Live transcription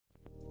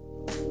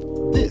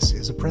This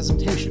is a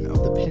presentation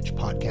of the Pitch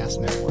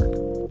Podcast Network.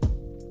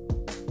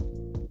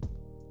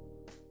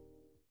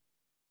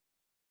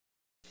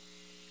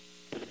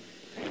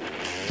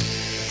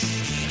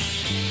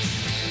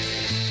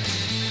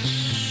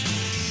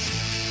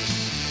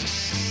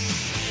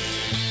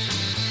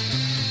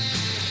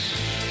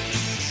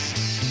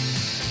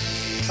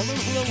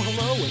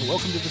 Hello, and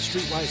welcome to the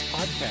Streetwise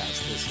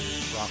Podcast. This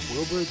is Brock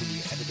Wilbur,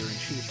 the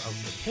editor-in-chief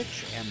of The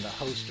Pitch and the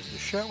host of the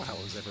show. How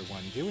is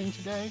everyone doing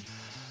today?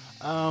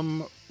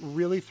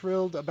 Really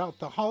thrilled about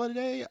the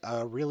holiday,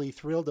 really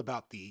thrilled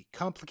about the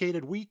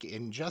complicated week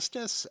in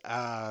justice.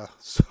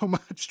 So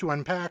much to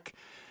unpack.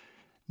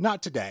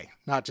 Not today.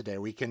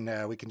 We can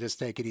just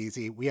take it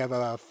easy. We have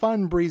a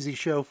fun, breezy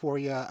show for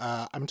you.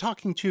 I'm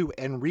talking to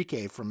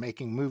Enrique from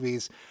Making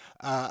Movies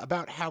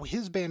about how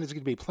his band is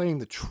going to be playing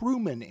the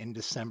Truman in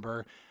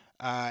December,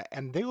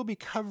 and they will be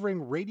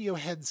covering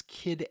Radiohead's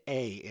Kid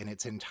A in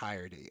its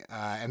entirety.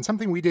 And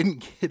something we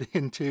didn't get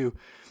into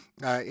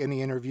in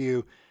the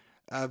interview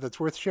that's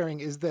worth sharing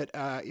is that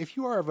if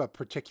you are of a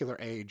particular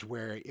age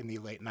where in the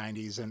late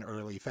 90s and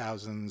early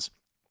thousands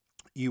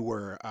you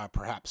were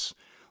perhaps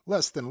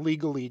less than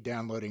legally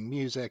downloading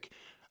music,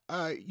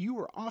 you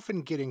were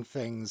often getting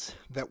things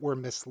that were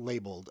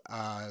mislabeled.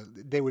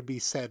 They would be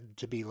said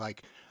to be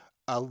like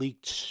a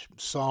leaked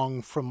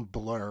song from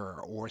Blur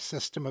or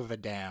System of a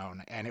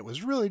Down, and it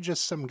was really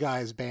just some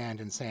guy's band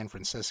in San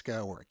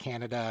Francisco or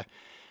Canada,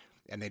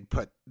 and they'd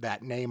put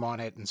that name on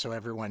it, and so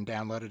everyone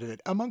downloaded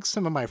it. Amongst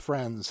some of my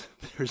friends,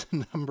 there's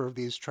a number of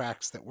these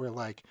tracks that were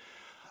like,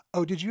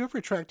 oh, did you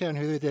ever track down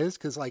who it is?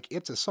 Because like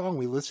it's a song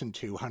we listened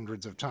to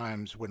hundreds of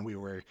times when we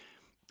were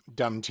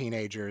dumb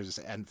teenagers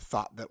and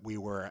thought that we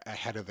were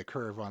ahead of the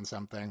curve on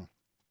something.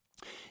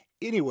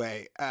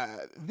 Anyway,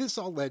 this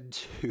all led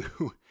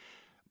to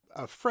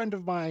a friend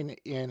of mine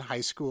in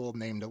high school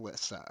named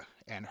Alyssa,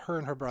 and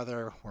her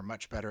brother were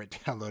much better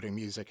at downloading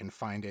music and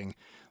finding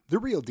the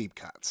real deep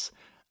cuts.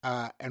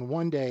 And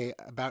one day,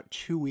 about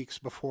 2 weeks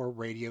before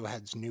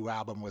Radiohead's new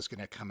album was going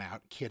to come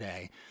out, Kid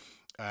A,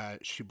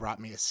 she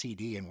brought me a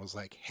CD and was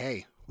like,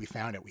 hey, we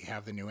found it. We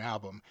have the new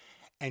album.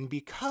 And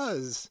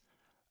because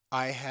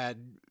I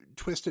had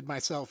twisted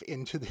myself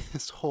into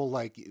this whole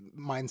like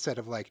mindset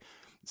of like,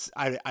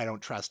 I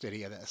don't trust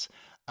any of this.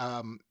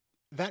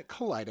 That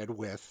collided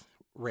with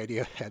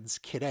Radiohead's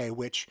Kid A,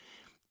 which,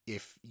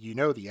 if you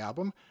know the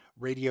album,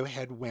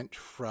 Radiohead went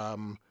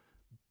from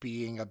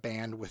being a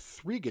band with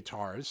 3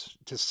 guitars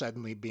to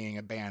suddenly being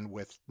a band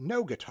with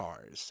no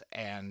guitars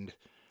and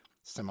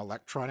some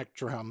electronic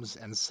drums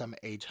and some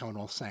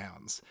atonal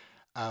sounds.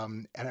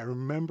 And I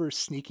remember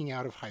sneaking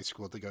out of high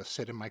school to go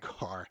sit in my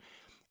car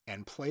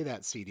and play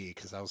that CD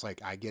because I was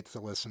like, I get to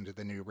listen to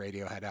the new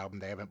Radiohead album.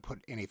 They haven't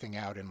put anything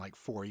out in like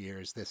 4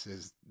 years. This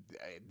is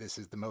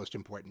the most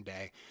important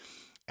day.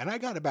 And I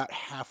got about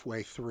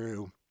halfway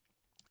through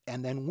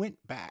and then went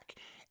back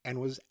and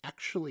was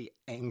actually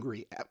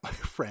angry at my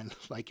friend,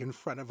 like in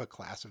front of a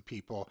class of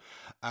people,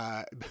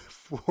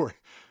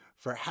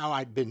 for how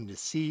I'd been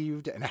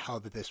deceived and how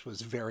that this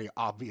was very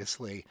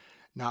obviously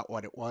not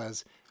what it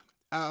was.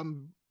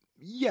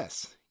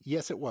 Yes,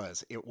 it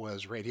was. It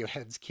was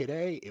Radiohead's Kid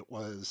A. It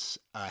was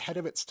ahead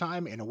of its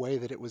time in a way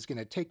that it was going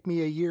to take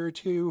me a year or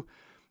two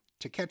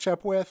to catch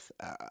up with.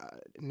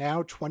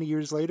 Now, 20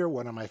 years later,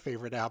 one of my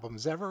favorite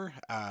albums ever.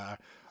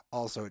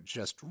 Also, it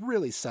just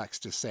really sucks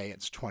to say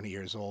it's 20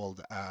 years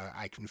old.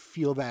 I can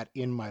feel that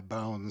in my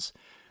bones.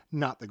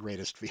 Not the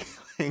greatest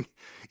feeling.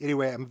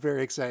 Anyway, I'm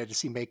very excited to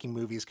see Making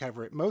Movies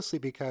cover it, mostly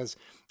because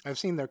I've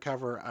seen their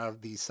cover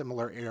of the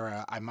similar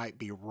era I Might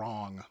Be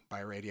Wrong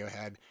by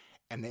Radiohead,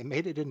 and they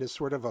made it into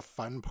sort of a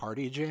fun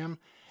party jam.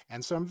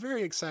 And so I'm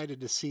very excited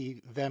to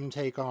see them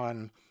take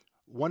on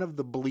one of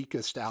the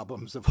bleakest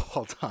albums of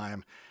all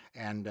time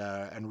and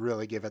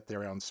really give it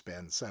their own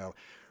spin. So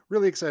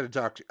really excited to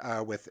talk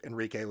with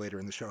Enrique later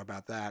in the show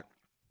about that.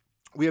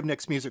 We have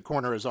Nick's Music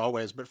Corner as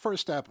always, but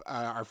first up,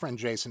 our friend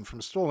Jason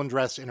from Stolen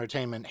Dress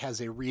Entertainment has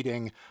a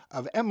reading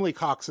of Emily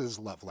Cox's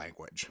Love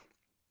Language.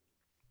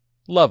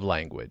 Love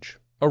Language,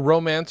 A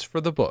Romance for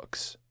the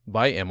Books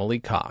by Emily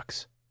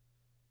Cox.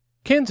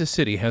 Kansas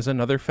City has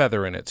another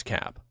feather in its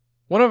cap.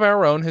 One of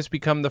our own has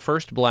become the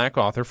first black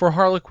author for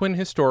Harlequin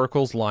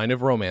Historical's line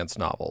of romance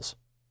novels.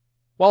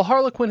 While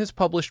Harlequin has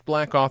published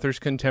black authors'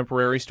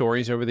 contemporary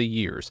stories over the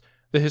years,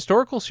 the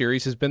historical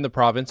series has been the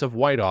province of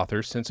white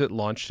authors since it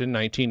launched in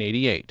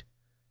 1988.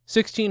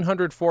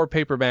 1,604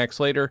 paperbacks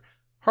later,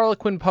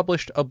 Harlequin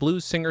published A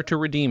Blues Singer to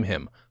Redeem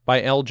Him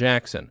by Elle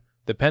Jackson,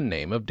 the pen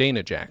name of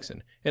Dana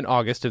Jackson, in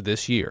August of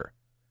this year.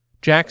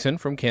 Jackson,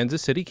 from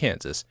Kansas City,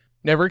 Kansas,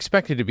 never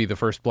expected to be the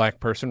first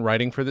black person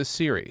writing for this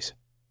series.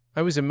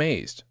 I was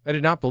amazed. I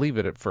did not believe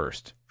it at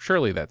first.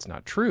 Surely that's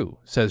not true,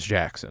 says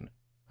Jackson.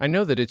 I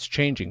know that it's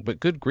changing,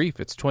 but good grief,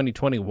 it's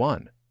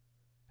 2021.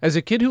 As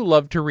a kid who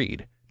loved to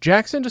read,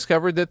 Jackson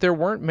discovered that there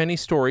weren't many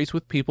stories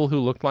with people who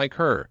looked like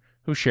her,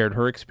 who shared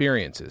her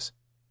experiences.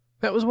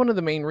 That was one of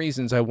the main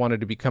reasons I wanted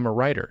to become a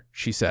writer,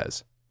 she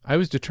says. I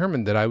was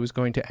determined that I was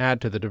going to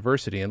add to the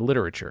diversity in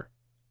literature.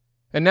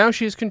 And now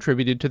she has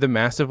contributed to the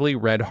massively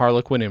read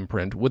Harlequin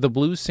imprint with A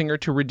Blues Singer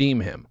to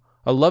Redeem Him,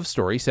 a love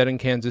story set in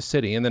Kansas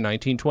City in the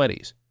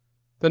 1920s.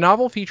 The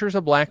novel features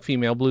a black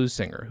female blues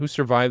singer who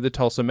survived the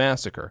Tulsa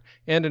Massacre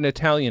and an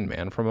Italian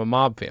man from a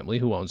mob family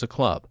who owns a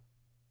club.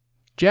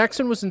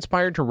 Jackson was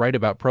inspired to write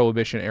about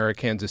Prohibition-era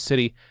Kansas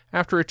City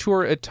after a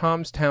tour at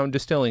Tom's Town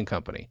Distilling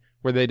Company,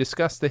 where they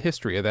discussed the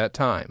history of that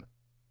time.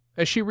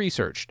 As she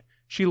researched,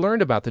 she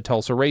learned about the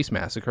Tulsa Race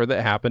Massacre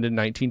that happened in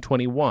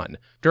 1921,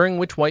 during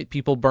which white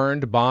people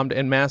burned, bombed,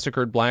 and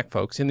massacred black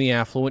folks in the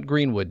affluent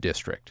Greenwood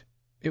district.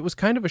 It was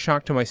kind of a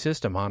shock to my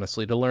system,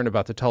 honestly, to learn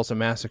about the Tulsa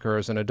Massacre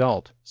as an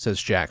adult,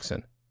 says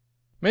Jackson.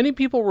 Many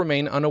people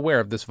remain unaware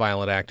of this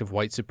violent act of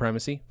white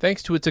supremacy,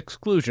 thanks to its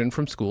exclusion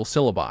from school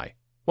syllabi.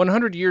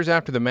 100 years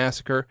after the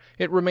massacre,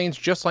 it remains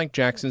just like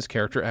Jackson's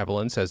character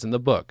Evelyn says in the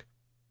book.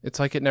 It's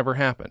like it never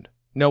happened.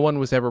 No one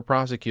was ever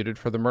prosecuted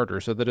for the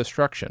murders or the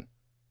destruction.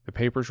 The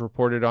papers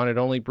reported on it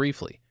only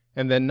briefly,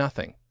 and then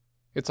nothing.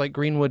 It's like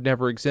Greenwood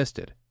never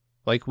existed,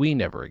 like we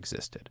never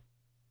existed.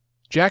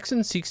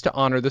 Jackson seeks to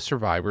honor the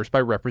survivors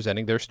by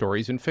representing their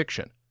stories in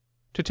fiction.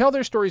 To tell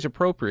their stories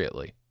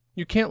appropriately,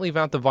 you can't leave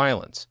out the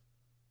violence.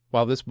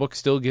 While this book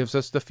still gives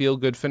us the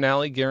feel-good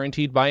finale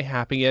guaranteed by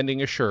happy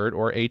ending assured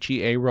or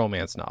HEA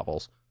romance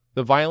novels,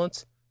 the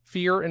violence,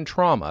 fear, and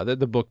trauma that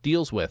the book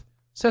deals with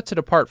sets it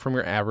apart from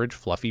your average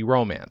fluffy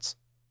romance.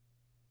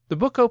 The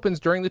book opens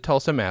during the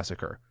Tulsa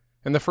Massacre,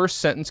 and the first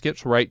sentence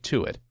gets right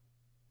to it.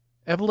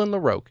 Evelyn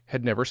LaRocque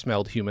had never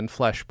smelled human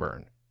flesh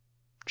burn.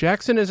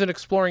 Jackson isn't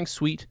exploring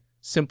sweet,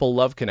 simple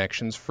love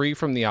connections free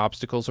from the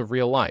obstacles of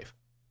real life.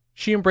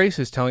 She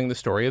embraces telling the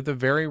story of the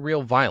very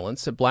real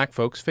violence that black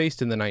folks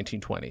faced in the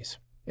 1920s,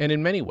 and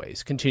in many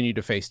ways continue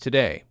to face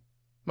today.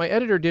 My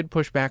editor did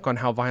push back on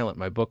how violent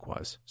my book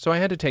was, so I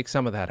had to take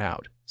some of that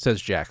out,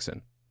 says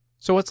Jackson.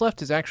 So what's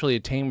left is actually a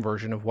tame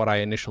version of what I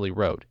initially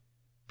wrote.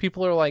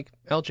 People are like,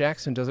 Elle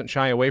Jackson doesn't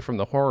shy away from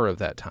the horror of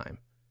that time,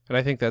 and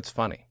I think that's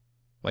funny.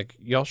 Like,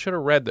 y'all should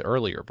have read the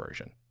earlier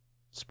version.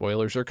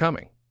 Spoilers are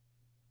coming.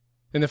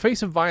 In the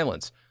face of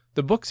violence,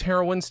 the book's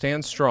heroine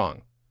stands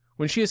strong.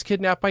 When she is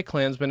kidnapped by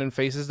Klansmen and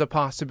faces the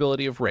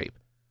possibility of rape,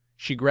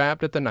 she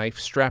grabbed at the knife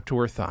strapped to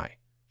her thigh.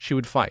 She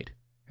would fight,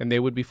 and they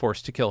would be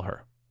forced to kill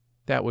her.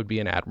 That would be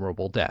an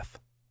admirable death.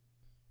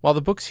 While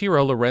the book's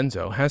hero,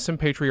 Lorenzo, has some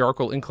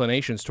patriarchal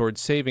inclinations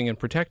towards saving and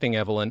protecting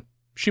Evelyn,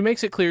 she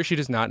makes it clear she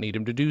does not need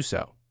him to do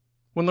so.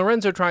 When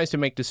Lorenzo tries to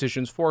make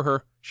decisions for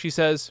her, she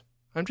says,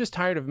 "I'm just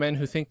tired of men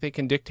who think they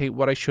can dictate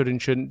what I should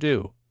and shouldn't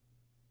do."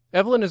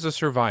 Evelyn is a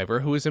survivor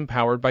who is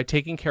empowered by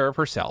taking care of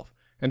herself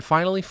and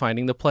finally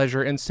finding the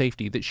pleasure and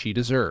safety that she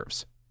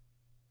deserves.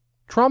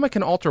 Trauma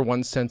can alter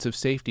one's sense of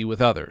safety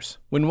with others,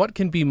 when what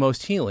can be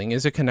most healing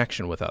is a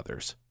connection with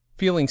others.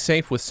 Feeling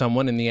safe with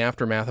someone in the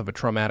aftermath of a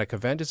traumatic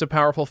event is a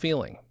powerful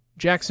feeling.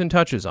 Jackson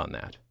touches on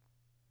that.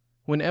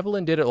 When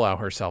Evelyn did allow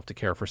herself to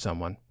care for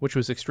someone, which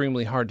was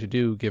extremely hard to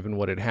do given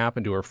what had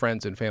happened to her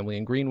friends and family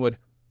in Greenwood,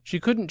 she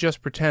couldn't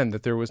just pretend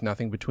that there was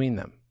nothing between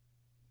them.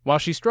 While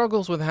she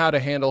struggles with how to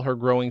handle her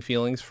growing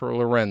feelings for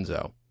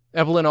Lorenzo,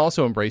 Evelyn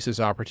also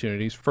embraces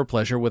opportunities for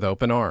pleasure with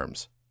open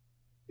arms.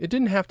 It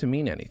didn't have to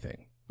mean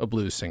anything, a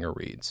blues singer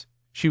reads.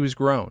 She was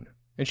grown,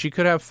 and she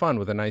could have fun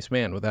with a nice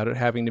man without it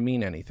having to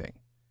mean anything.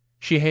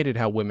 She hated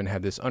how women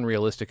had this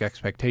unrealistic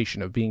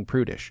expectation of being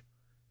prudish.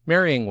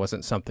 Marrying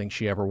wasn't something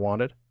she ever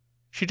wanted.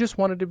 She just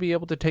wanted to be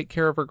able to take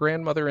care of her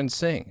grandmother and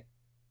sing.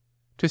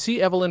 To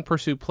see Evelyn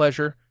pursue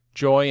pleasure,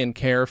 joy, and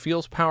care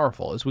feels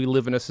powerful as we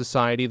live in a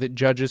society that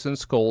judges and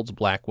scolds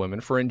black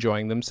women for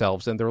enjoying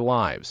themselves and their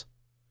lives.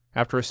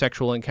 After a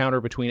sexual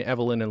encounter between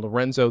Evelyn and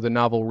Lorenzo, the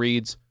novel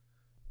reads,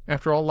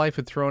 "After all life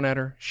had thrown at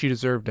her, she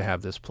deserved to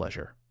have this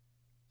pleasure."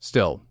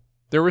 Still,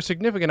 there were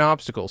significant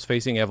obstacles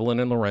facing Evelyn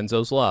and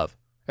Lorenzo's love.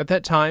 At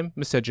that time,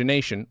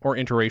 miscegenation, or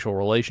interracial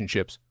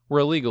relationships, were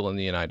illegal in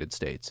the United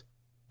States.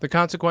 The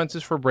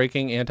consequences for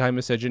breaking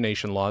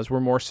anti-miscegenation laws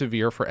were more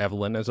severe for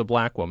Evelyn as a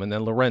black woman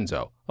than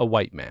Lorenzo, a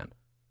white man.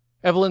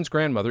 Evelyn's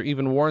grandmother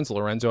even warns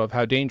Lorenzo of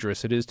how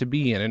dangerous it is to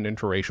be in an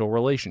interracial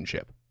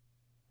relationship.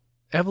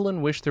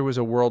 Evelyn wished there was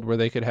a world where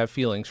they could have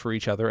feelings for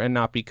each other and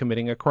not be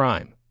committing a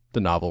crime, the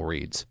novel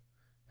reads.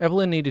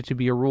 Evelyn needed to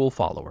be a rule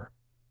follower.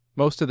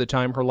 Most of the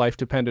time her life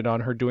depended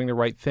on her doing the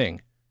right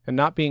thing and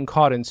not being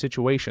caught in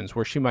situations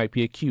where she might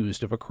be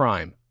accused of a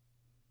crime.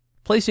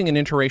 Placing an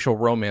interracial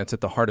romance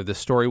at the heart of this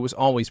story was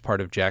always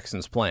part of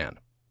Jackson's plan.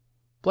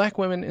 Black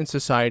women in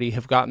society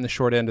have gotten the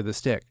short end of the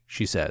stick,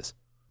 she says.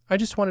 I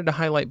just wanted to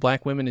highlight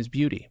black women as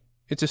beauty.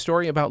 It's a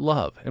story about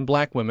love, and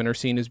black women are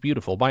seen as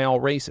beautiful by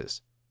all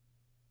races.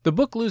 The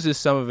book loses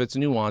some of its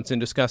nuance in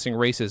discussing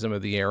racism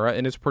of the era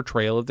in its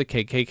portrayal of the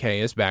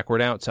KKK as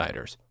backward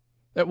outsiders.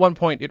 At one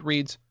point it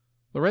reads,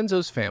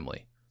 Lorenzo's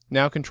family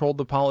now controlled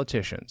the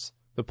politicians,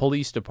 the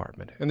police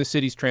department, and the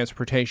city's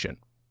transportation,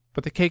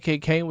 but the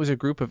KKK was a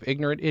group of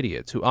ignorant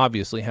idiots who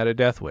obviously had a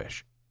death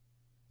wish.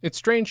 It's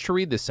strange to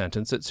read this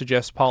sentence that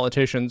suggests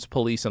politicians,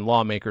 police, and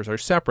lawmakers are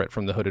separate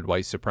from the hooded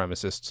white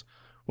supremacists,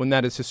 when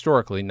that has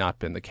historically not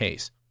been the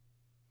case.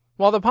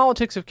 While the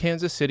politics of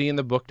Kansas City in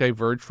the book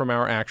diverge from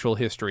our actual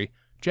history,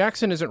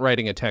 Jackson isn't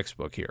writing a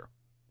textbook here.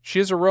 She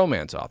is a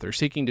romance author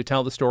seeking to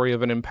tell the story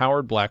of an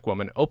empowered black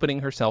woman opening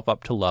herself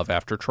up to love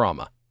after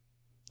trauma.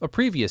 A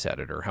previous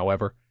editor,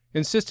 however,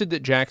 insisted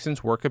that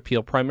Jackson's work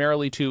appeal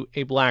primarily to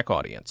a black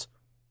audience.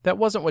 That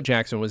wasn't what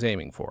Jackson was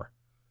aiming for.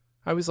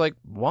 I was like,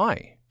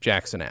 why?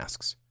 Jackson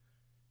asks.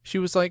 She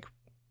was like,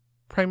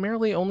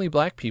 primarily only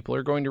black people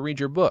are going to read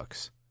your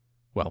books.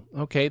 Well,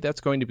 okay, that's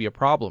going to be a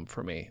problem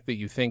for me that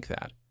you think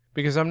that,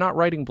 because I'm not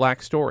writing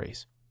black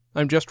stories.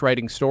 I'm just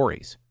writing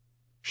stories.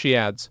 She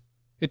adds,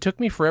 it took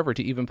me forever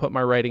to even put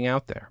my writing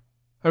out there.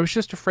 I was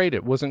just afraid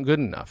it wasn't good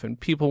enough and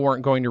people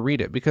weren't going to read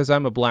it because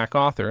I'm a black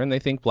author and they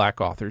think black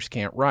authors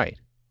can't write.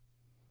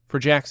 For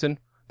Jackson,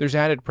 there's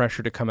added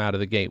pressure to come out of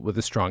the gate with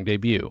a strong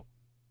debut.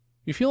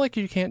 You feel like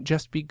you can't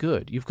just be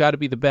good. You've got to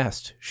be the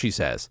best, she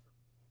says.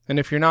 And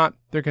if you're not,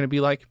 they're going to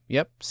be like,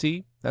 yep,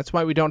 see, that's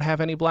why we don't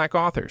have any black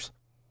authors.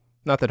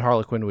 Not that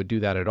Harlequin would do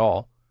that at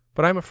all,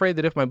 but I'm afraid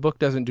that if my book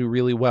doesn't do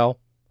really well,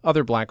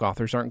 other black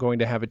authors aren't going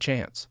to have a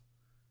chance.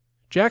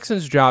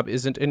 Jackson's job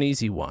isn't an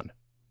easy one.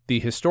 The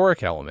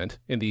historic element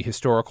in the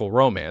historical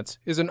romance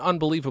is an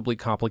unbelievably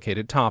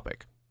complicated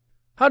topic.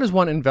 How does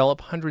one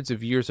envelop hundreds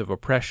of years of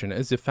oppression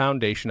as the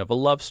foundation of a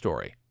love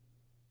story?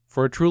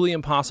 For a truly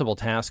impossible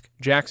task,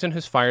 Jackson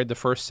has fired the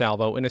first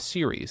salvo in a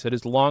series that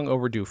is long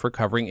overdue for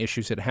covering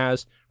issues it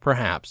has,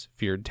 perhaps,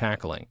 feared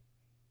tackling.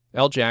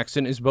 Elle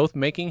Jackson is both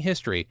making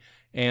history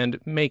and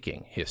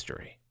making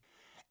history.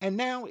 And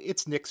now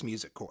it's Nick's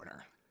Music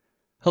Corner.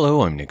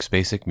 Hello, I'm Nick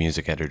Spacek,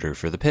 music editor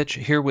for The Pitch,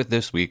 here with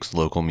this week's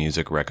local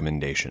music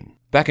recommendation.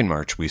 Back in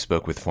March, we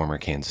spoke with former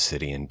Kansas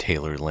City and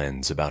Taylor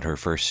Lenz about her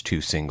first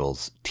two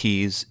singles,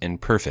 Tease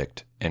and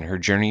Perfect, and her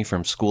journey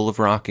from School of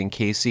Rock in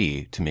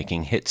KC to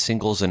making hit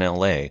singles in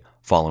LA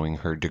following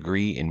her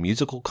degree in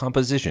musical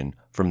composition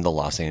from the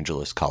Los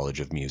Angeles College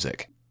of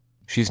Music.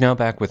 She's now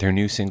back with her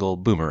new single,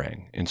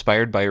 Boomerang,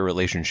 inspired by a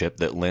relationship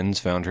that Lenz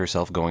found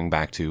herself going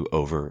back to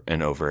over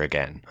and over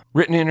again.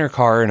 Written in her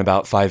car in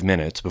about 5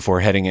 minutes before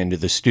heading into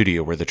the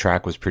studio where the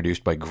track was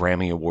produced by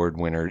Grammy Award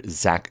winner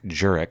Zach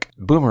Jurek,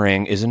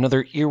 Boomerang is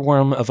another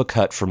earworm of a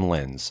cut from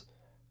Lenz.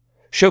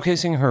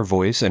 Showcasing her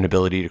voice and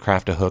ability to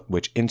craft a hook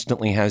which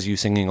instantly has you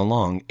singing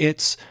along,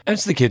 it's,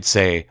 as the kids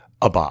say,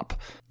 a bop.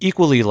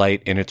 Equally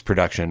light in its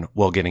production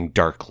while getting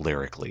dark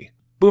lyrically.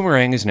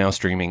 Boomerang is now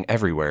streaming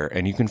everywhere,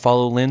 and you can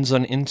follow Lenz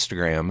on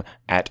Instagram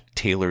at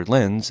Taylor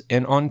Lenz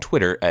and on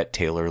Twitter at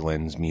Taylor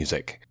Lenz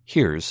Music.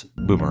 Here's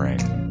Boomerang.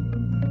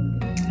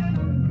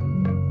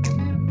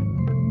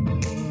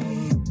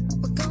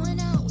 We're going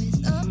out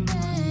with a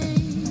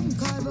bang.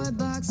 Cardboard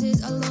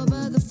boxes all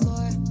over the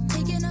floor.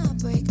 Taking a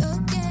break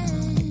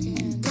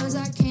again. 'Cause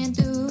I can't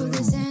do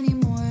this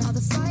anymore. All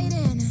the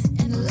fighting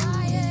and the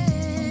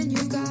lying.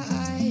 You've got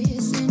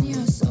ice in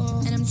your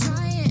soul. And I'm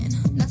trying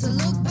not to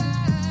look back.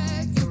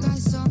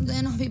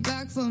 Something, I'll be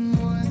back for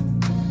more.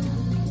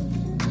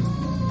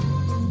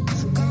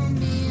 Call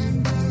me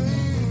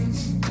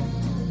imbalanced,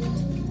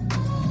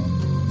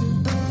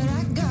 but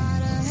I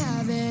gotta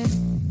have it.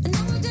 And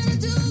now we're gonna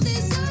do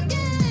this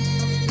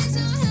again. It's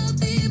not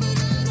healthy, but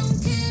I don't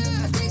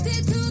care.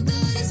 Addicted to the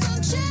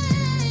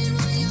dysfunction.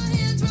 When your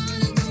hands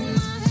running through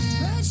my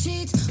hair. Red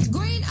sheets,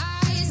 green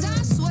eyes,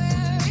 I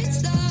swear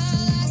it's the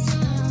last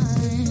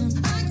time.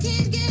 I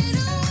can't get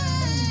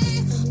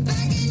away.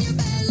 Back in your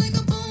bed like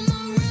a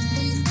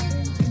boomerang.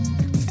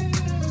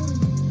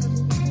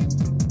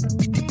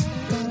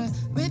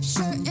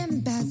 Shirt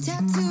and bad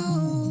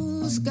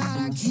tattoos. God,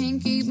 I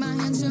can't keep my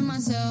hands to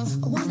myself.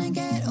 I wanna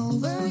get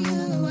over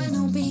you. I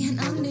know being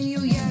under you,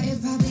 yeah, it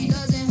probably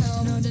doesn't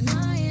help. No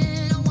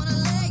denying, I wanna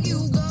let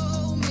you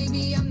go.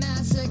 Maybe I'm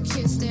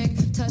masochistic.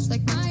 Touch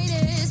like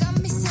Midas,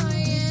 I'm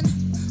sighing.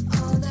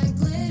 All that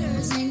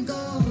glitters ain't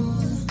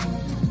gold.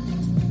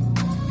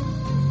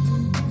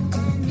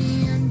 Call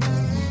me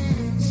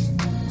imbalanced,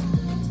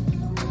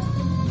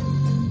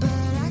 but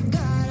I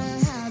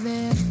gotta have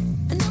it.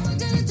 I know we're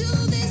gonna do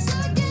this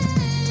again.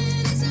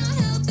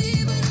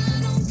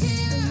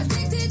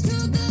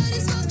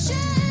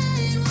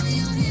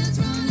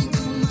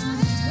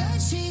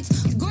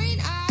 Green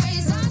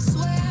eyes, I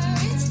swear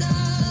it's the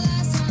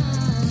last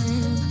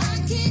time. I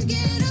can't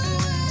get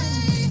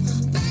away.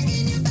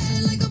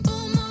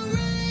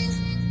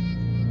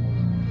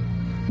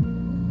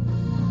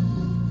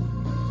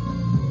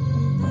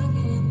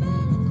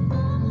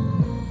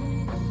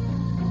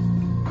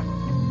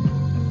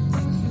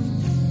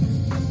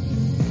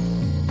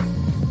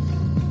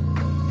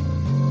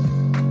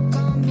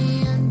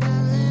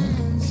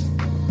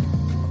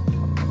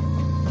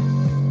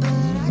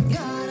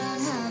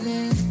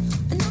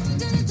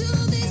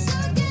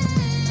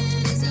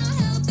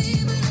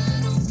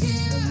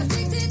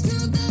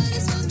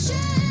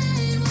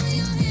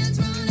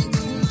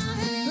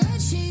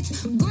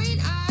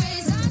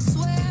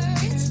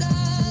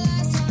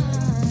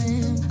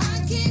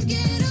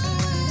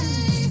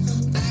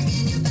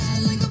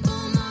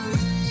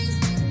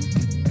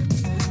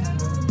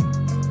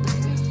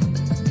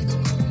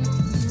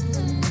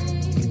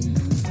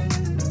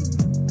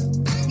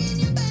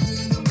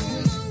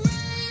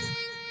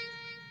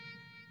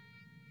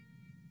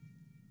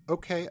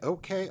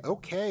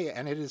 Okay.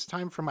 And it is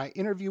time for my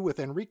interview with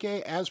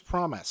Enrique as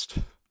promised.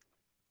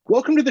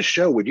 Welcome to the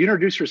show. Would you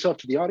introduce yourself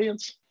to the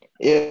audience?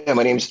 Yeah,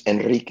 my name's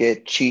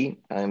Enrique Chi.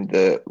 I'm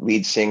the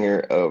lead singer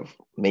of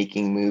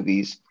Making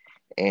Movies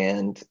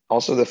and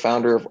also the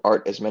founder of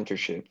Art as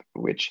Mentorship,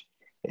 which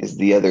is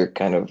the other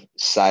kind of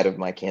side of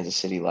my Kansas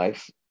City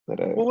life.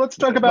 Well, let's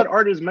talk about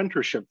Art as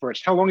Mentorship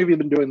first. How long have you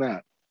been doing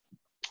that?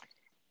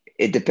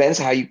 It depends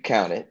how you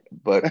count it,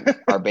 but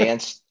our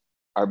band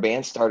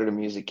started a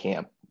music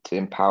camp to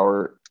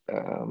empower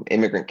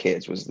immigrant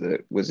kids was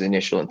the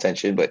initial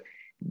intention, but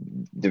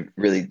the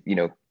really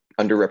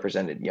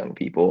underrepresented young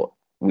people.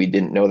 We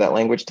didn't know that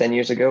language 10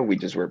 years ago. We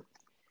just were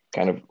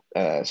kind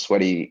of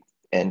sweaty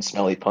and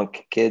smelly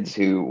punk kids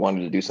who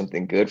wanted to do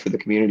something good for the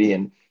community.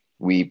 And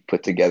we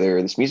put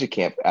together this music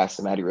camp, asked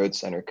the Mattie Road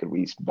Center, could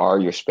we borrow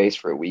your space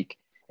for a week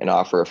and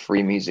offer a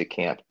free music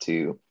camp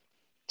to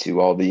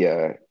all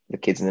the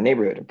kids in the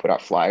neighborhood, and put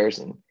out flyers.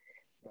 And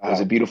it was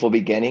a beautiful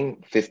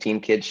beginning. 15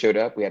 kids showed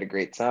up. We had a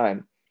great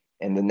time.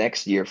 And the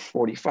next year,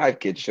 45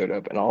 kids showed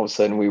up. And all of a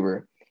sudden we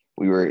were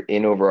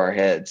in over our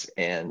heads,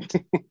 and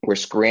we're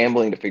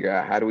scrambling to figure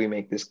out how do we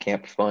make this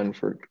camp fun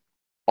for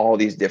all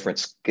these different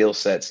skill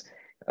sets,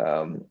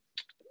 all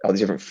these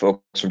different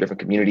folks from different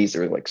communities.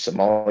 There were like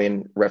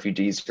Somalian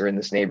refugees who are in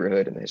this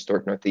neighborhood in the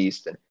historic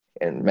Northeast,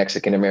 and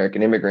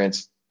Mexican-American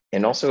immigrants,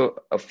 and also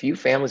a few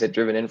families had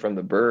driven in from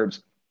the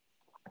burbs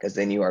because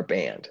they knew our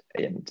band.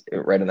 And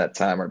right in that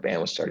time, our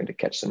band was starting to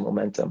catch some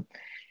momentum.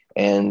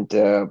 And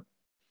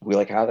we were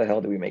like, how the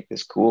hell do we make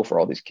this cool for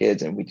all these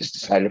kids? And we just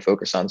decided to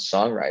focus on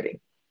songwriting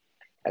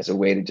as a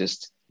way to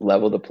just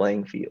level the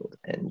playing field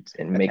and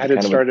make Had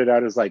it started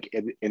out as like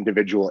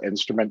individual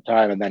instrument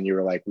time, and then you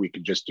were like, we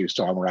could just do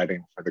songwriting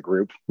for the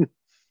group.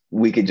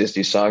 We could just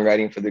do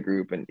songwriting for the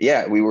group. And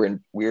yeah, we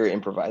were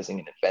improvising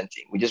and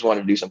inventing. We just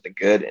wanted to do something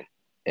good.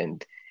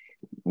 And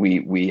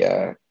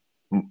we're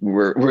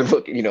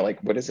looking,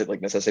 like, what is it?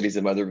 Like, necessity is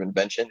the mother of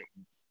invention.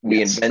 We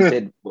Yes.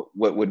 invented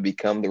what would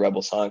become the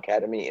Rebel Song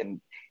Academy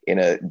in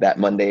that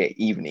Monday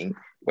evening,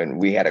 when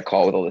we had a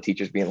call with all the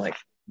teachers being like,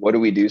 what do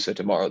we do so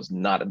tomorrow's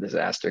not a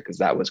disaster? Because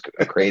that was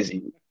a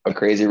crazy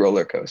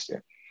roller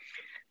coaster.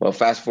 Well,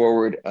 fast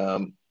forward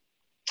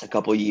a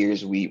couple of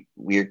years, we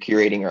are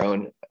curating our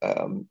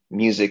own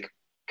music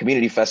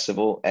community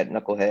festival at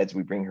Knuckleheads.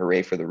 We bring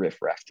Hooray for the Riff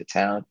Raff to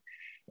town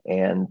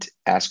and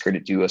ask her to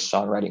do a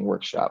songwriting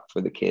workshop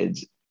for the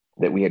kids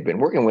that we had been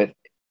working with,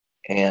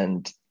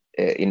 and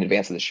in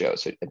advance of the show.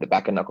 So at the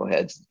back of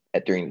Knuckleheads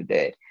during the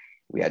day,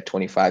 we had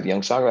 25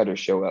 young songwriters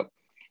show up.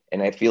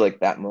 And I feel like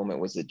that moment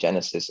was the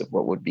genesis of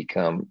what would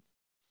become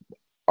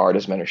Art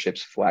as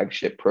Mentorship's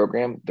flagship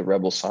program, the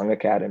Rebel Song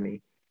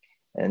Academy.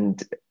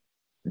 And,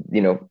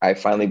 I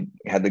finally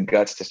had the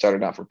guts to start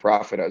it not for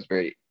profit. I was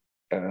very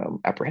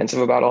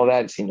apprehensive about all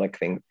that. It seemed like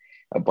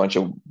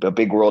a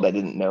big world I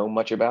didn't know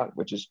much about,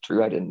 which is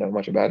true. I didn't know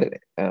much about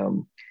it.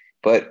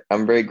 But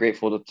I'm very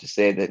grateful to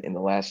say that in the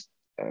last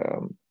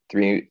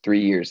 3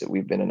 years that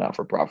we've been a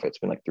not-for-profit, it's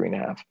been like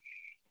 3.5.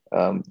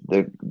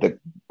 The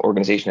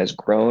organization has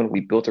grown. We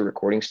built a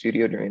recording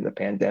studio during the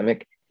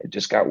pandemic. It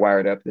just got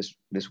wired up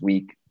this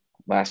week.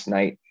 Last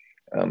night,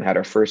 had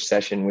our first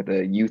session with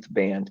a youth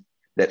band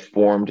that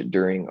formed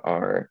during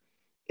our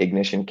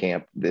Ignition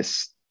camp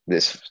this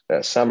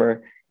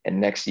summer. And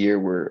next year,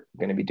 we're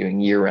going to be doing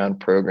year-round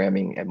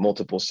programming at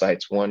multiple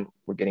sites. One,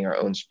 we're getting our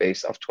own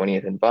space off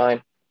 20th and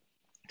Vine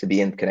to be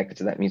connected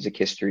to that music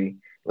history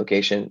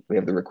location. We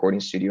have the recording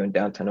studio in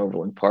downtown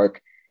Overland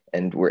Park.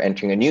 And we're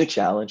entering a new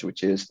challenge,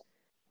 which is,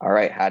 all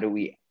right, how do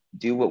we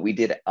do what we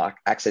did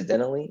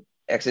accidentally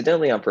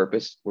on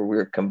purpose, where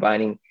we're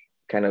combining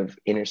kind of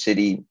inner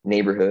city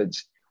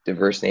neighborhoods,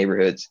 diverse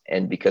neighborhoods,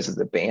 and because of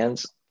the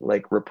band's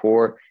like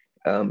rapport,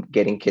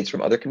 getting kids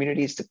from other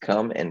communities to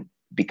come and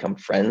become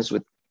friends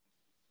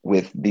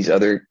with these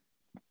other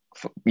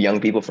young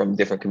people from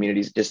different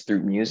communities just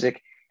through music.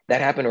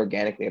 That happened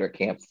organically at our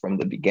camp from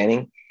the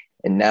beginning.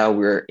 And now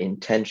we're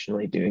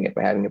intentionally doing it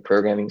by having a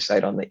programming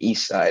site on the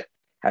east side,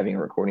 having a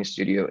recording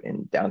studio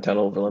in downtown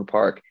Overland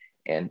Park,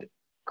 and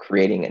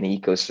creating an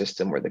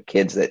ecosystem where the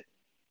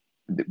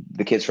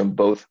kids from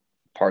both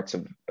parts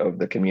of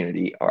the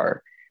community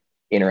are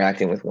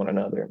interacting with one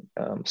another.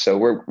 So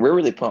we're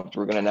really pumped.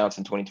 We're going to announce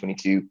in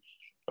 2022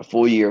 a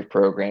full year of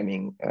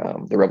programming,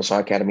 the Rebel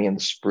Song Academy in the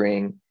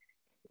spring,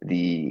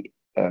 the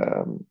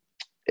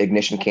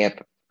Ignition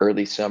Camp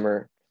early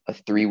summer, a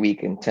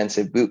 3-week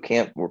intensive boot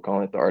camp. We're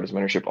calling it the Art as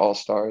Mentorship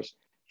All-Stars,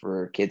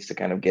 for kids to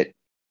kind of get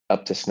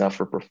up to snuff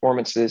for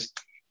performances.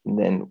 And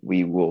then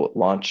we will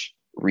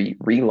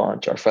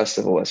relaunch our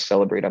festival as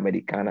Celebrate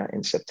Americana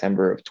in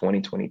September of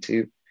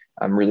 2022.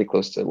 I'm really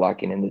close to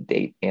locking in the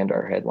date and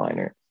our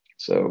headliner.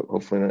 So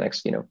hopefully in the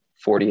next,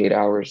 48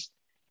 hours,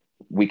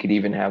 we could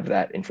even have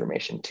that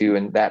information too.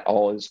 And that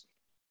all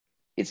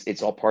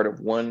it's all part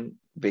of one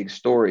big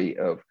story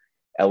of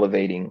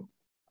elevating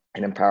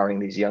and empowering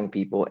these young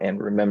people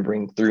and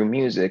remembering through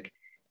music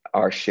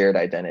our shared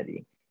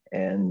identity.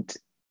 And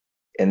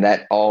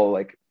that all,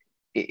 like,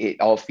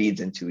 it all feeds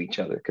into each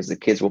other, because the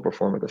kids will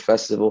perform at the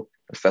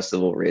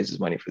festival raises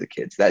money for the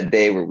kids. That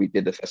day where we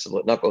did the festival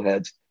at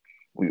Knuckleheads,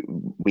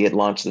 we had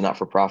launched the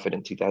not-for-profit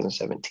in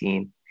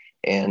 2017,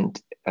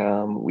 and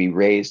we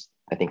raised,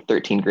 I think,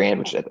 13 grand,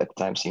 which at the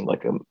time seemed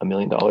like $1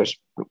 million.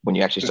 When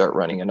you actually start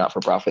running a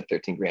not-for-profit,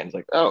 13 grand is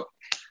like, oh,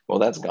 well,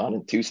 that's gone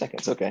in 2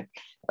 seconds. Okay.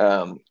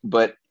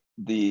 But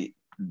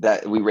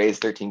that we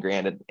raised 13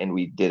 grand, and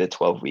we did a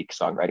 12-week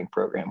songwriting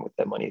program with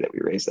that money that we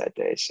raised that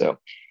day. So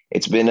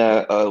it's been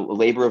a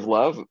labor of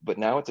love, but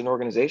now it's an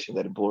organization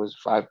that employs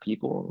 5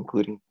 people,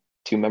 including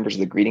 2 members of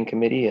the greeting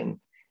committee. And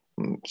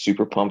I'm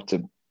super pumped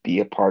to be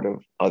a part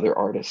of other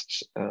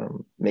artists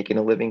making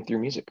a living through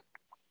music.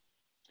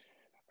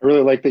 I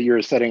really like that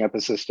you're setting up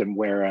a system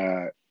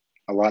where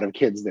a lot of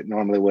kids that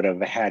normally would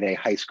have had a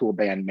high school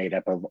band made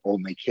up of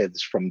only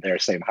kids from their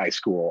same high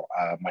school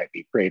might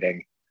be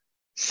creating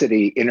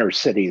inner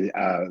city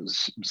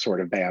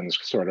sort of bands,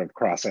 sort of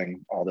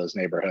crossing all those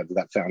neighborhoods.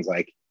 That sounds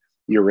like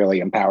you're really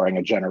empowering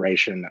a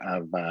generation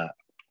of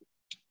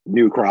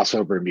new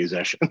crossover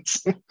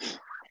musicians.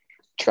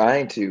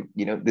 Trying to,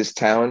 this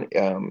town,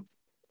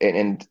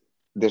 and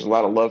there's a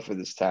lot of love for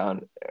this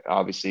town,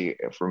 obviously,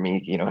 for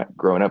me,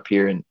 growing up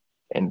here and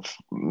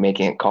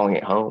calling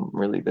it home,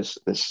 really, this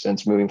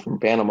since moving from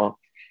Panama.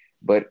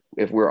 But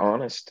if we're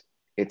honest,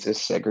 it's a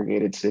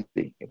segregated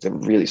city. It's a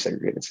really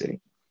segregated city.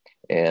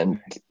 And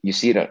you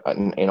see it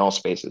in all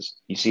spaces.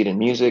 You see it in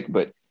music,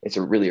 but it's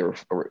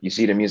you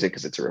see it in music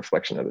because it's a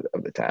reflection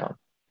of the town.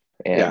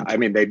 And yeah, I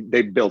mean,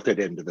 they built it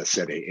into the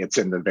city. It's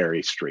in the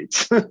very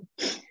streets.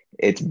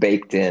 It's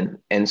baked in.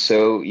 And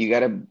so you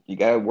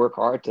gotta work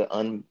hard to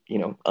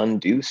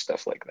undo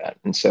stuff like that.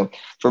 And so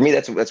for me,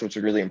 that's what's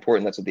really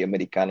important. That's what the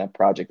Americana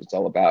project is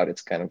all about.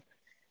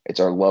 It's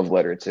our love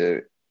letter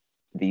to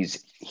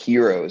these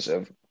heroes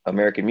of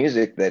American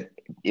music, that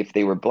if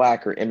they were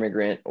Black or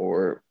immigrant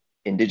or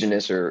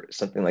indigenous or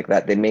something like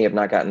that, they may have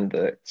not gotten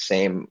the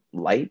same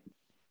light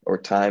or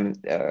time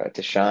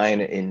to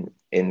shine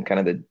in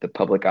kind of the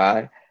public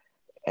eye.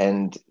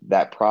 And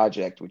that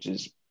project, which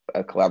is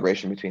a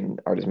collaboration between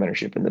Artist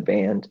Mentorship and the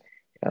band,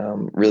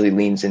 really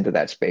leans into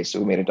that space. So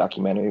we made a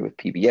documentary with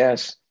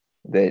PBS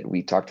that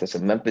we talked to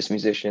some Memphis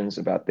musicians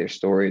about their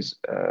stories,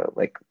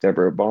 like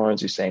Deborah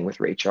Barnes, who sang with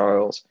Ray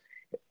Charles,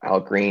 Al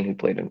Green,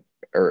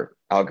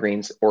 Al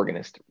Green's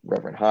organist,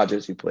 Reverend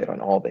Hodges, who played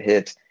on all the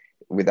hits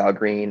with Al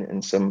Green,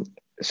 and some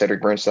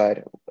Cedric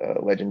Burnside,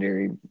 a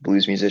legendary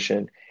blues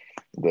musician,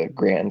 the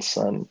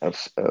grandson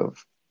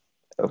of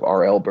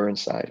R.L.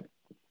 Burnside.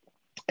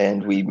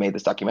 And we made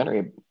this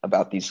documentary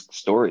about these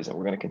stories, and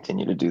we're going to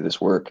continue to do this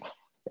work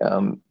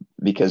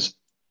because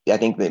I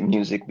think that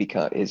music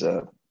is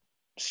a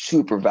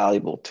super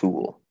valuable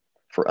tool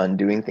for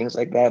undoing things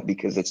like that,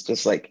 because it's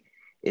just like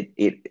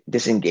it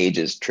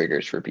disengages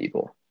triggers for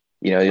people.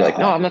 You're like,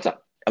 no, I'm not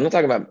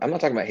talking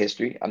about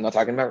history. I'm not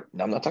talking about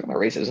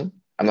racism.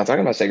 I'm not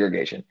talking about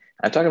segregation.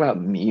 I'm talking about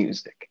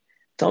music.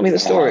 Tell me the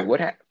story.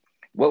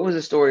 What was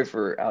the story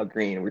for Al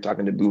Green? We're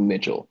talking to Boone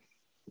Mitchell.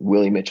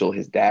 Willie Mitchell,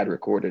 his dad,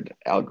 recorded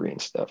Al Green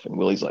stuff, and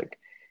Willie's like,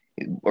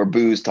 or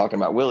Boo's talking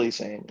about Willie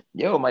saying,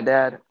 yo, my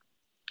dad,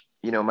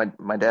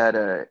 my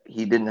dad,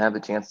 he didn't have the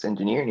chance to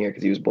engineer in here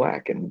because he was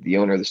Black, and the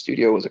owner of the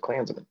studio was a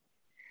Klansman.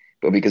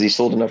 But because he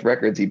sold enough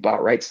records, he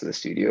bought rights to the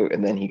studio,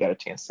 and then he got a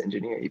chance to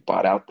engineer. He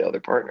bought out the other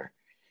partner.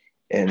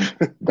 And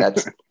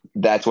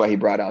that's why he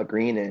brought Al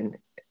Green in.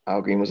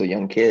 Al Green was a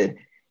young kid,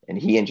 and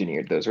he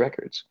engineered those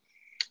records.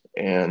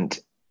 And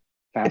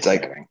it's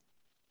like,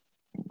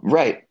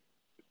 right.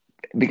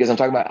 Because I'm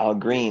talking about Al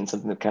Green,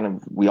 something that kind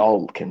of we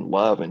all can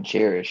love and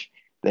cherish,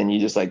 then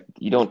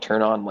you don't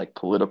turn on like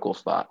political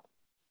thought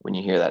when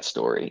you hear that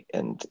story.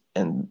 And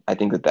I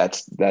think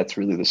that's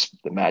really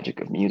the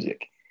magic of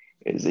music,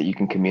 is that you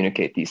can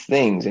communicate these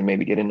things and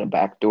maybe get in a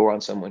back door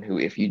on someone who,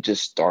 if you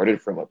just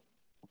started from a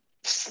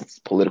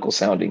political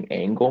sounding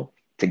angle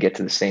to get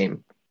to the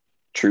same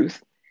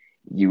truth,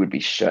 you would be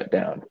shut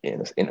down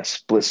in a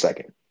split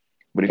second.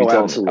 But if you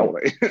tell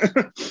absolutely.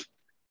 them,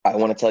 I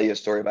want to tell you a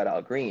story about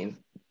Al Green,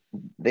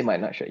 they might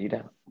not shut you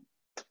down.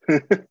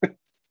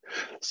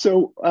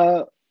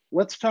 So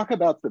let's talk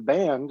about the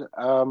band.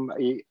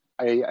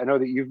 I know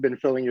that you've been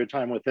filling your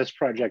time with this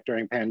project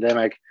during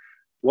pandemic.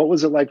 What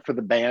was it like for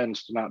the band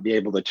to not be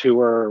able to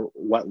tour?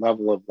 What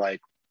level of like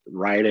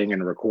writing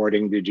and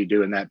recording did you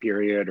do in that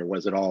period, or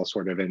was it all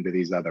sort of into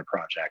these other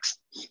projects?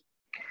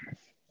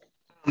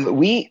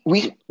 We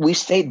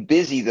stayed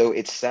busy, though.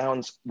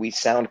 We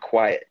sound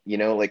quiet,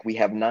 like we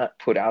have not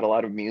put out a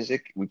lot of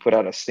music. We put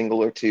out a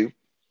single or two,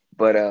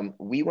 but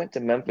we went to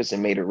Memphis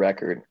and made a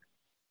record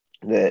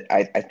that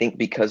I think,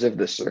 because of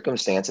the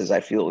circumstances,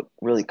 I feel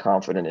really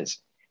confident is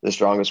the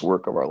strongest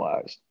work of our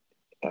lives.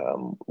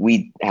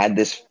 We had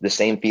the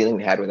same feeling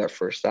we had with our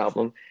first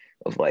album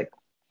of like,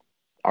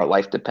 our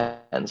life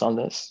depends on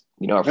this.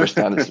 Our first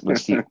time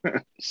with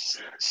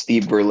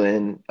Steve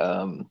Berlin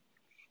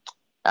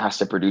asked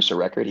to produce a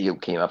record. He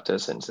came up to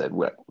us and said,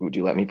 "What would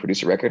you let me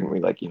produce a record?" And we're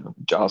like,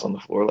 jaws on the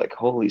floor, like,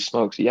 holy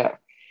smokes, yeah.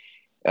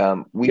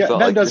 We felt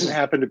that like doesn't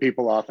happen to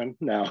people often.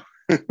 No.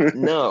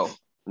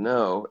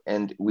 no.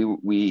 And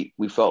we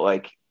felt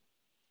like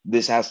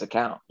this has to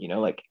count, you know,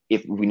 like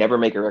if we never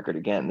make a record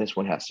again, this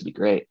one has to be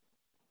great.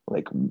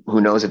 Like,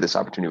 who knows if this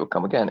opportunity will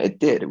come again? It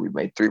did. We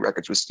made 3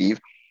 records with Steve,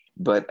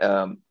 but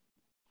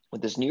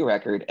with this new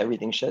record,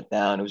 everything shut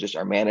down. It was just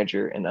our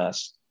manager and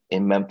us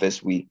in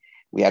Memphis. We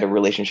had a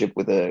relationship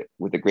with a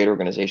great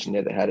organization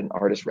there that had an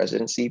artist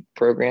residency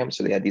program.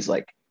 So they had these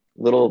like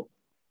little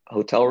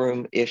hotel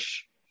room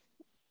ish,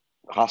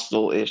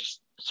 hostel ish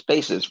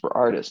spaces for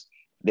artists.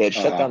 They had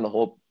shut down the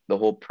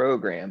whole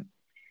program,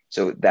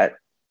 so that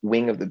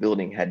wing of the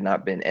building had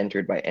not been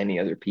entered by any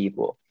other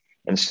people.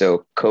 And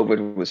so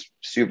COVID was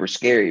super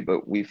scary,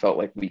 but we felt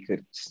like we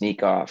could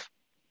sneak off,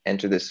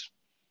 enter this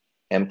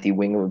empty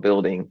wing of a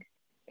building,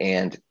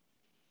 and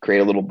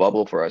create a little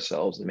bubble for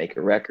ourselves and make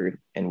a record.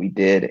 And we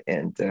did.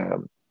 And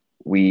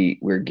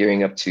we're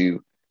gearing up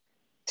to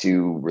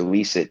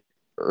release it,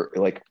 or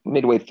like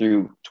midway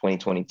through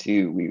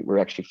 2022. We're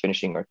actually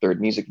finishing our 3rd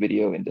music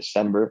video in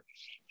December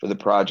for the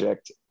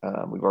project.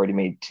 We've already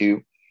made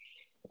 2,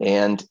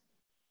 and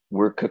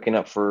we're cooking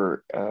up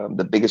for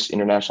the biggest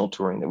international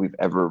touring that we've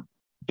ever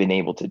been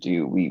able to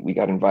do. We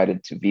got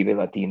invited to Vive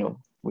Latino,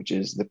 which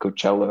is the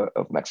Coachella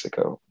of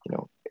Mexico, you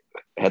know,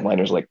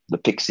 headliners like the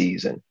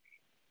Pixies and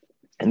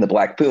the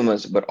Black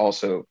Pumas, but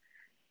also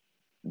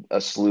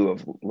a slew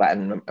of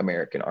Latin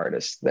American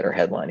artists that are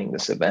headlining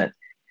this event.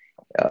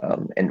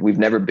 And we've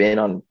never been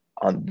on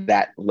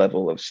that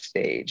level of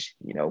stage.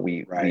 You know,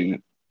 we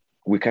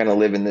kind of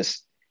live in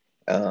this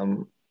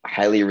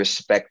highly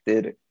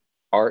respected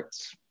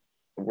arts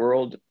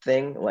world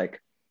thing. Like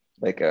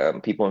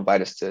people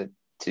invite us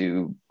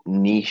to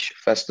niche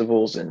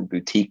festivals and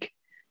boutique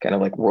kind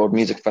of like world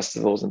music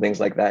festivals and things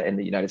like that in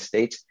the United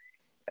States,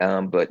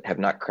 but have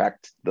not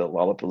cracked the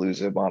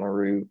Lollapalooza,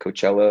 Bonnaroo,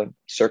 Coachella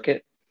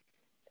circuit.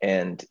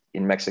 And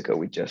in Mexico,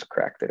 we just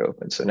cracked it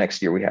open. So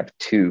next year we have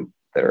 2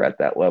 that are at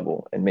that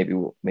level, and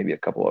maybe a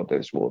couple of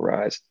those will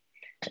rise.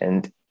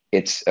 And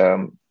it's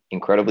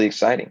incredibly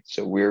exciting.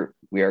 So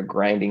we are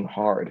grinding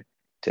hard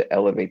to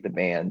elevate the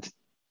band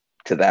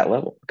to that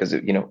level, because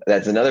you know,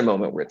 that's another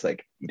moment where it's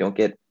like you don't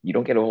get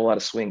a whole lot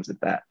of swings at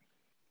that.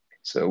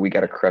 So we got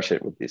to crush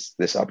it with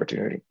this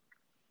opportunity.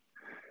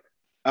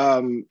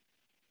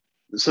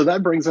 So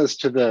that brings us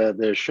to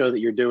the show that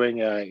you're doing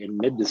in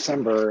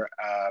mid-December,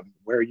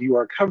 where you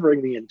are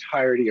covering the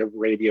entirety of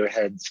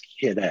Radiohead's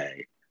Kid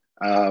A.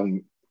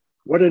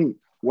 What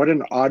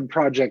an odd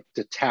project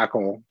to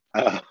tackle.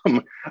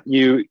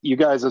 You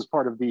guys, as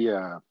part of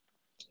the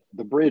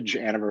Bridge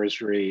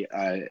anniversary,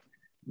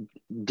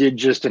 did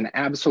just an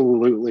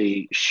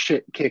absolutely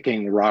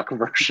shit-kicking rock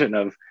version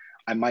of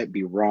I Might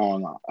Be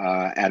Wrong.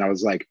 And I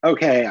was like,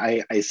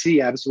 okay, I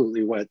see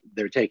absolutely what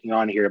they're taking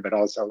on here, but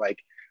also like,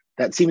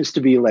 that seems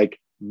to be like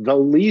the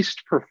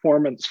least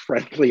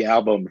performance-friendly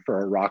album for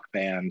a rock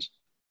band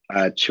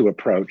to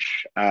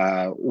approach.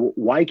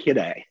 Why Kid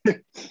A?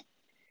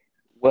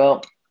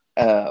 Well,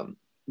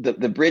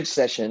 the Bridge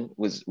session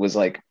was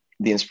like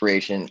the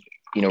inspiration.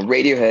 You know,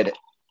 Radiohead,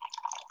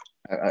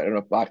 I don't know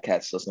if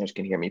podcast listeners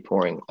can hear me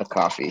pouring a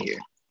coffee here,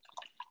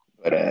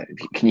 but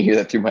can you hear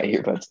that through my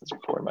earbuds? I'm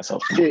pouring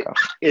myself some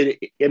coffee.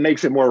 It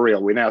makes it more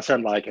real. We now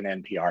sound like an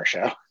NPR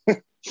show.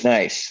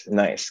 Nice,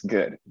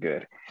 good.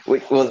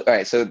 Well, all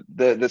right. So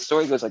the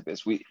story goes like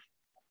this: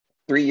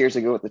 3 years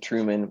ago at the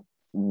Truman,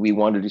 we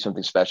wanted to do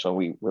something special.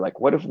 We were like,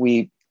 what if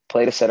we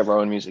played a set of our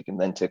own music and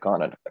then took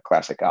on a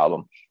classic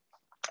album?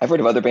 I've heard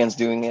of other bands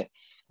doing it.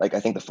 Like I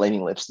think the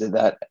Flaming Lips did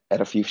that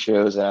at a few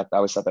shows, and I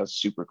always thought that was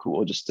super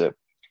cool, just to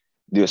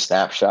do a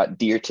snapshot.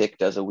 Deer Tick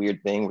does a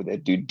weird thing where they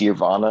do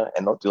Nirvana,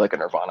 and they'll do like a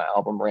Nirvana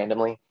album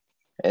randomly,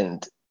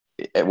 and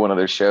at one of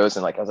their shows.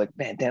 And like I was like,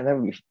 man, damn,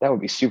 that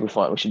would be super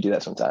fun. We should do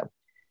that sometime.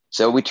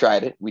 So we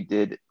tried it. We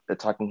did the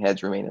Talking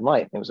Heads Remain in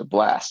Light. It was a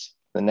blast.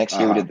 The next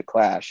year we did the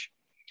Clash,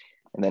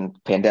 and then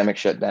pandemic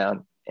shut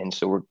down, and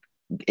so we're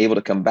able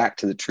to come back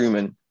to the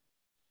Truman,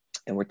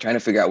 and we're trying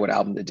to figure out what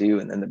album to do.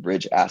 And then the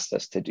Bridge asked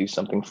us to do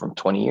something from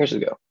 20 years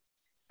ago,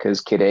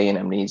 because Kid A and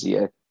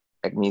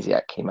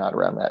Amnesiac came out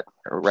around that,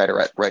 right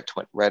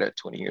at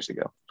 20 years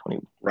ago,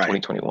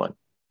 2021.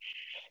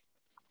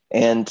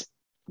 And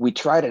we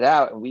tried it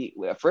out, and we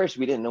at first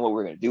we didn't know what we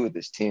were going to do with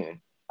this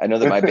tune. I know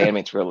that my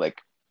bandmates were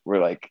like,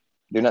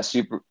 they're not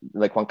super,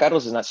 like Juan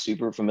Carlos is not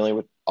super familiar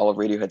with all of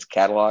Radiohead's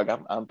catalog.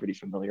 I'm pretty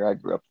familiar. I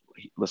grew up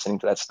listening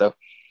to that stuff.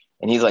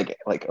 And he's like,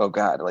 oh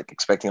God, like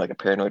expecting like a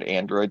Paranoid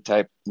Android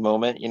type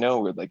moment, you know,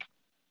 with like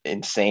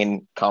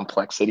insane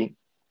complexity.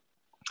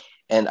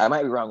 And I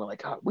might be wrong. We're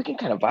like, oh, we can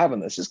kind of vibe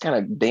on this. It's kind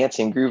of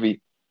dancing,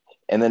 groovy.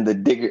 And then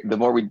the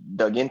more we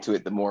dug into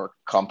it, the more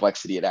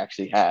complexity it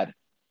actually had.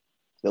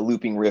 The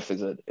looping riff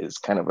is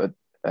kind of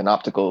an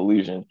optical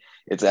illusion.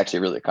 It's actually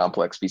a really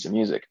complex piece of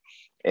music.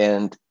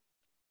 And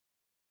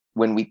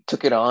when we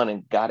took it on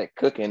and got it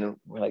cooking,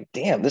 we're like,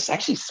 damn, this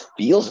actually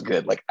feels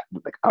good. Like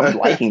I'm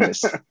liking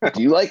this.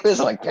 Do you like this?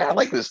 I'm like, yeah, I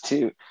like this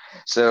too.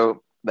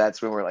 So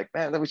that's when we're like,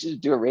 man, then we should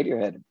do a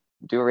Radiohead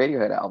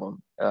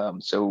album.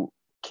 So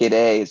Kid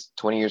A is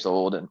 20 years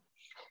old, and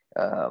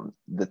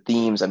the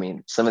themes, I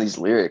mean, some of these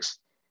lyrics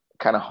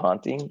kind of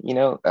haunting, you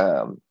know.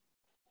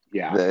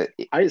 Yeah.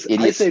 the Ice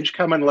idiots. Age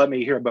Come and Let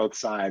Me Hear Both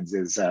Sides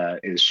is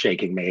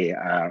shaking me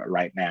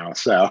right now.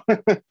 So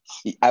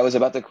I was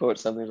about to quote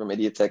something from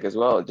Idiotech as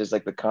well, just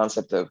like the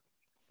concept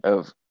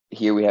of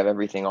here we have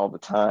everything all the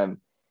time,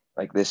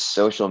 like this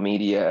social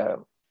media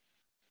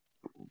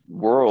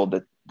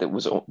world that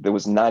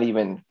was not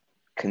even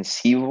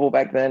conceivable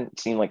back then. It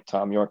seemed like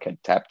Tom York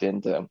had tapped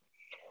into,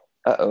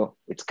 uh-oh,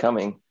 it's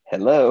coming.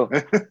 Hello.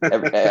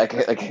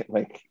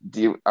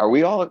 Are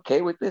we all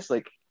okay with this?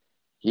 Like,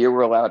 here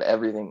we're allowed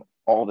everything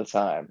all the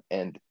time,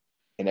 and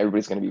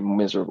everybody's going to be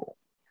miserable.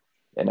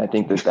 And I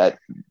think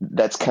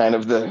that's kind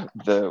of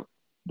the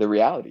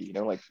reality,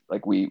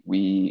 like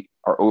we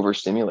are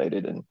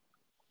overstimulated, and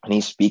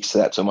he speaks to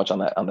that so much on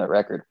that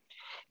record.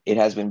 It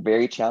has been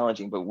very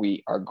challenging, but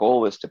our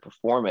goal is to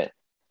perform it.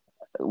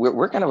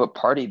 We're kind of a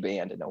party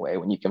band in a way.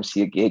 When you come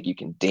see a gig, you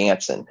can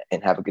dance and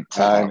have a good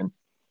time,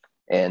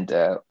 and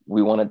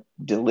we want to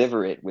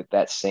deliver it with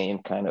that same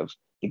kind of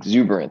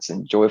exuberance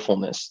and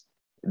joyfulness,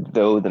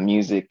 though the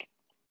music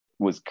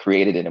was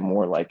created in a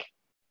more like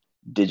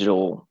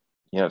digital,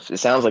 it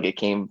sounds like it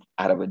came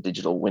out of a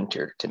digital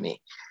winter to me.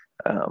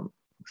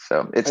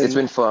 So it's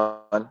been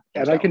fun.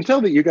 And I can tell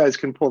that you guys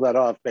can pull that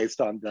off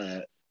based on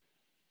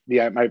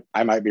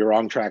I might be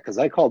wrong track, because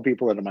I called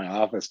people into my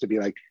office to be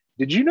like,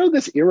 did you know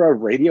this era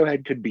of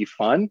Radiohead could be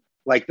fun?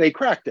 Like, they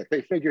cracked it.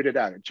 They figured it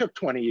out. It took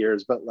 20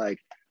 years, but like,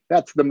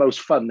 that's the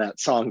most fun that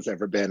song's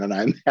ever been. And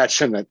I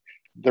imagine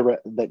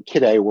that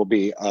Kid A will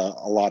be a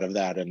lot of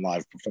that in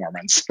live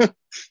performance.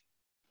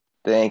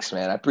 Thanks,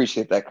 man. I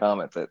appreciate that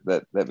comment.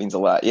 That means a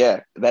lot.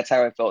 Yeah, that's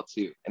how I felt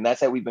too, and that's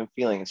how we've been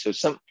feeling. So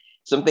some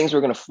things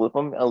we're gonna flip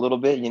them a little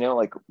bit.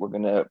 Like we're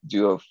gonna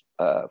do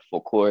a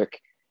folkloric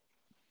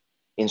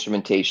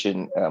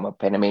instrumentation, a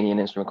Panamanian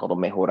instrument called a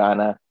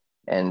mejorana,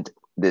 and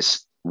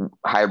this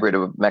hybrid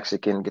of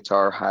Mexican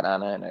guitar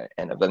jarana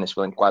and a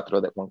Venezuelan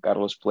cuatro that Juan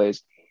Carlos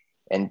plays.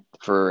 And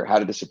for How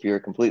to Disappear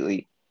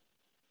Completely,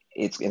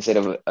 it's instead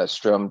of a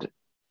strummed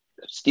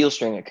steel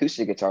string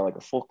acoustic guitar like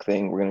a folk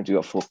thing, we're going to do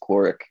a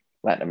folkloric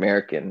Latin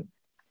American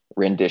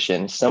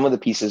rendition. Some of the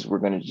pieces we're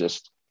going to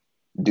just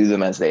do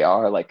them as they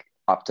are. Like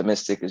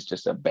Optimistic is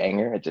just a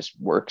banger. It just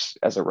works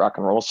as a rock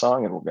and roll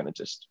song, and we're going to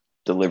just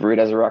deliver it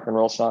as a rock and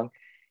roll song.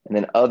 And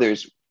then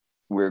others,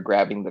 we're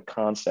grabbing the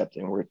concept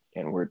and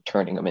we're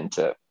turning them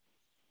into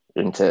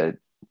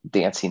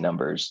dancey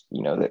numbers,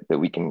 that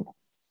we can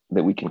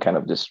kind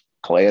of just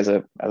play as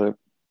a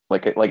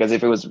like as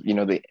if it was,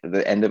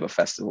 the end of a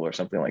festival or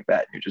something like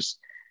that. You're just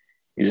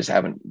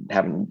having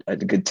a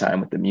good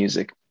time with the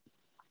music.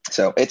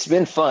 So it's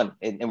been fun,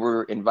 and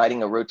we're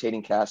inviting a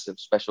rotating cast of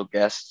special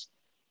guests.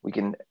 We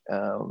can,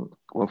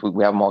 once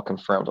we have them all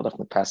confirmed, I'll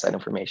definitely pass that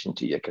information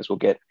to you, because we'll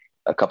get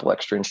a couple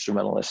extra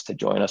instrumentalists to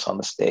join us on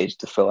the stage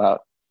to fill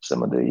out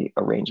some of the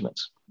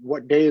arrangements.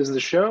 What day is the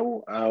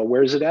show?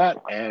 Where's it at?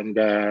 And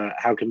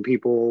how can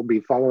people be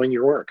following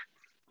your work?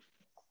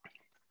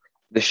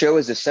 The show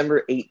is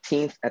December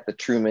 18th at the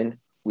Truman.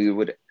 We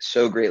would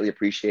so greatly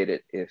appreciate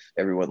it if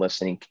everyone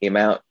listening came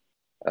out.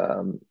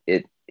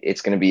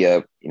 It's going to be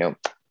a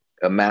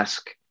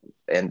mask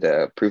and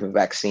proof of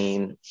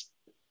vaccine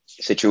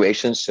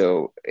situation.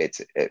 So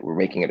we're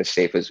making it as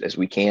safe as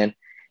we can.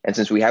 And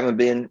since we haven't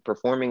been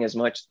performing as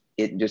much,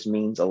 it just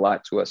means a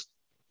lot to us.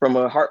 From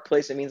a heart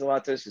place, it means a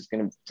lot to us. It's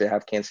going to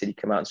have Kansas City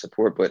come out and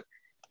support, but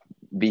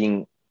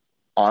being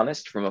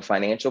honest, from a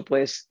financial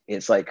place,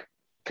 it's like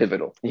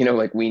pivotal.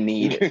 Like we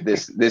need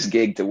this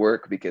gig to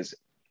work because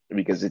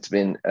it's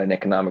been an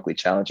economically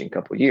challenging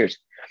couple of years.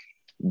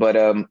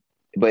 But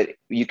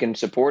you can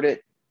support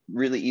it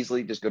really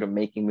easily. Just go to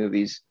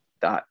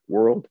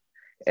makingmovies.world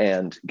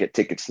and get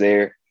tickets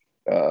there.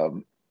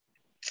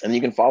 And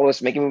you can follow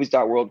us.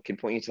 Makingmovies.world can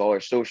point you to all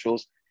our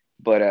socials.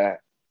 But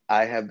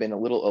I have been a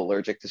little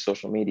allergic to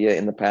social media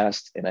in the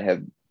past, and I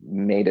have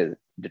made a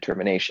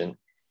determination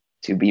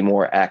to be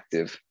more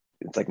active.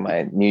 It's like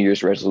my New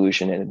Year's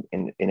resolution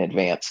in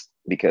advance,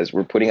 because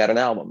we're putting out an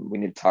album. We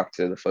need to talk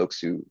to the folks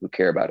who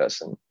care about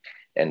us.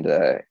 And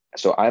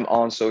so I'm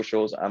on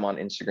socials. I'm on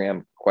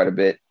Instagram quite a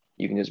bit.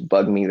 You can just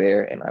bug me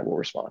there and I will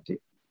respond to you.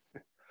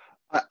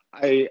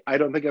 I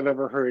don't think I've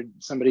ever heard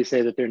somebody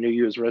say that their New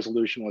Year's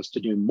resolution was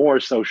to do more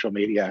social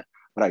media,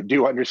 but I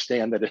do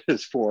understand that it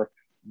is for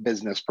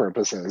business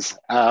purposes.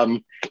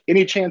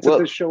 Any chance that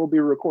this show will be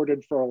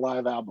recorded for a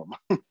live album?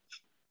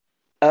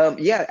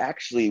 Yeah,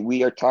 actually,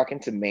 we are talking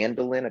to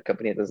Mandolin, a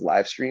company that does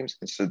live streams,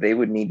 and so they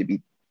would need to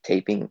be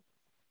taping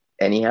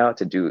anyhow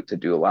to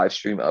do a live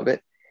stream of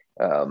it.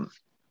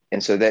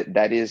 And so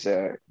that is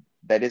a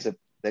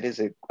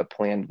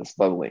plan that's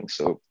bubbling.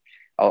 So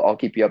I'll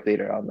keep you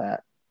updated on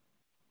that.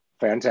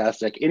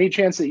 Fantastic. Any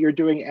chance that you're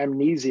doing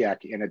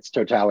Amnesiac in its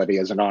totality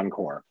as an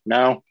encore?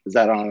 No? Is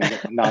that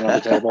not on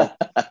the table?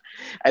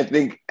 I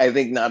think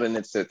not in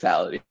its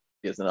totality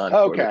as an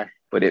encore. Okay.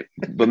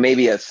 But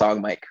maybe a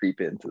song might creep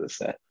into the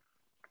set.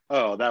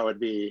 Oh, that would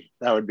be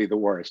the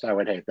worst. I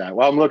would hate that.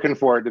 Well, I'm looking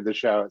forward to the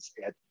show.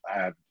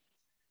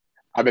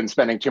 I've been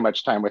spending too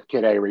much time with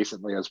Kid A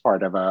recently as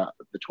part of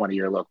the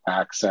 20-year look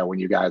back. So when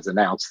you guys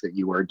announced that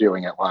you were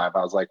doing it live,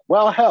 I was like,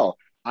 well, hell,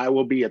 I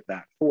will be at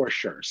that for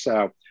sure.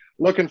 So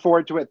looking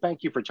forward to it.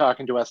 Thank you for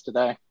talking to us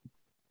today.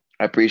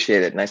 I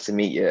appreciate it. Nice to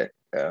meet you.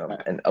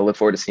 And I look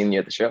forward to seeing you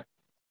at the show.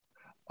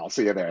 I'll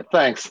see you there.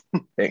 Thanks.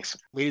 Thanks.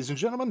 Ladies and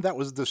gentlemen, that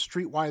was the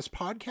Streetwise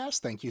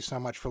podcast. Thank you so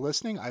much for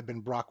listening. I've been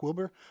Brock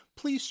Wilbur.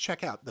 Please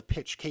check out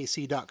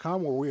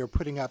thepitchkc.com where we are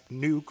putting up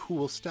new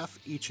cool stuff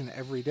each and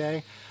every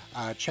day.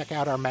 Check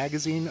out our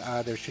magazine.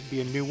 There should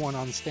be a new one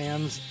on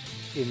stands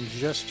in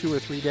just 2 or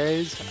 3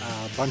 days.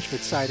 A bunch of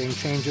exciting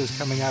changes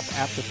coming up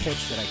at the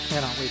pitch that I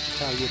cannot wait to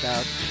tell you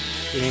about.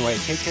 Anyway,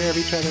 take care of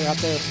each other out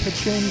there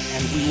pitching,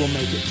 and we will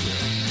make it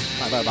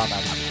through. Bye, bye, bye,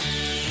 bye, bye.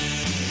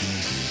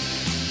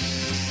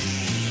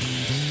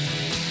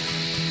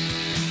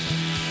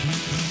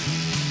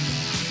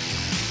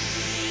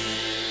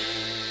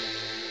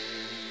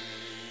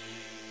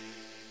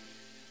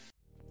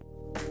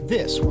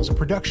 This was a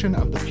production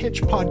of the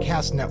Pitch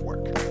Podcast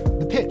Network.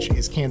 The Pitch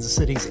is Kansas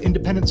City's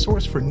independent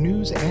source for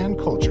news and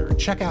culture.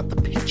 Check out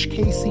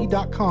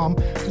thepitchkc.com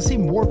to see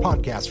more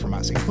podcasts from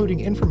us,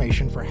 including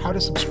information for how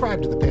to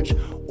subscribe to The Pitch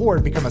or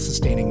become a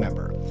sustaining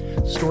member.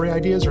 Story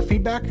ideas or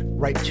feedback?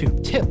 Write to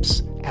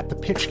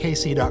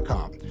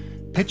tips@thepitchkc.com.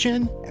 Pitch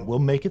in, and we'll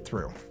make it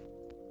through.